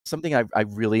something I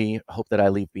really hope that I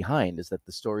leave behind is that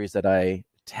the stories that I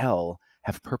tell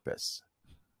have purpose.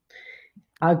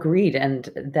 Agreed, and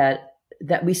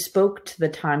that we spoke to the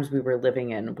times we were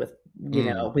living in with,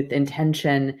 Mm, with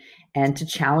intention, and to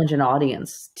challenge an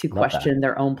audience to love that. question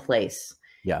their own place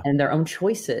Yeah. and their own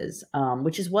choices,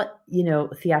 which is what,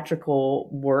 theatrical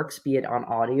works, be it on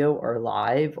audio or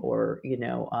live, or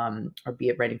be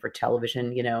it writing for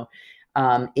television.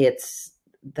 It's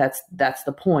that's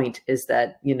the point, is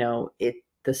that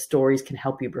the stories can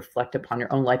help you reflect upon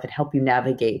your own life and help you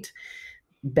navigate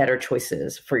better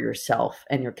choices for yourself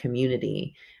and your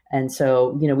community. And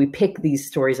so, we pick these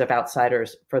stories of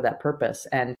outsiders for that purpose.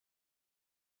 And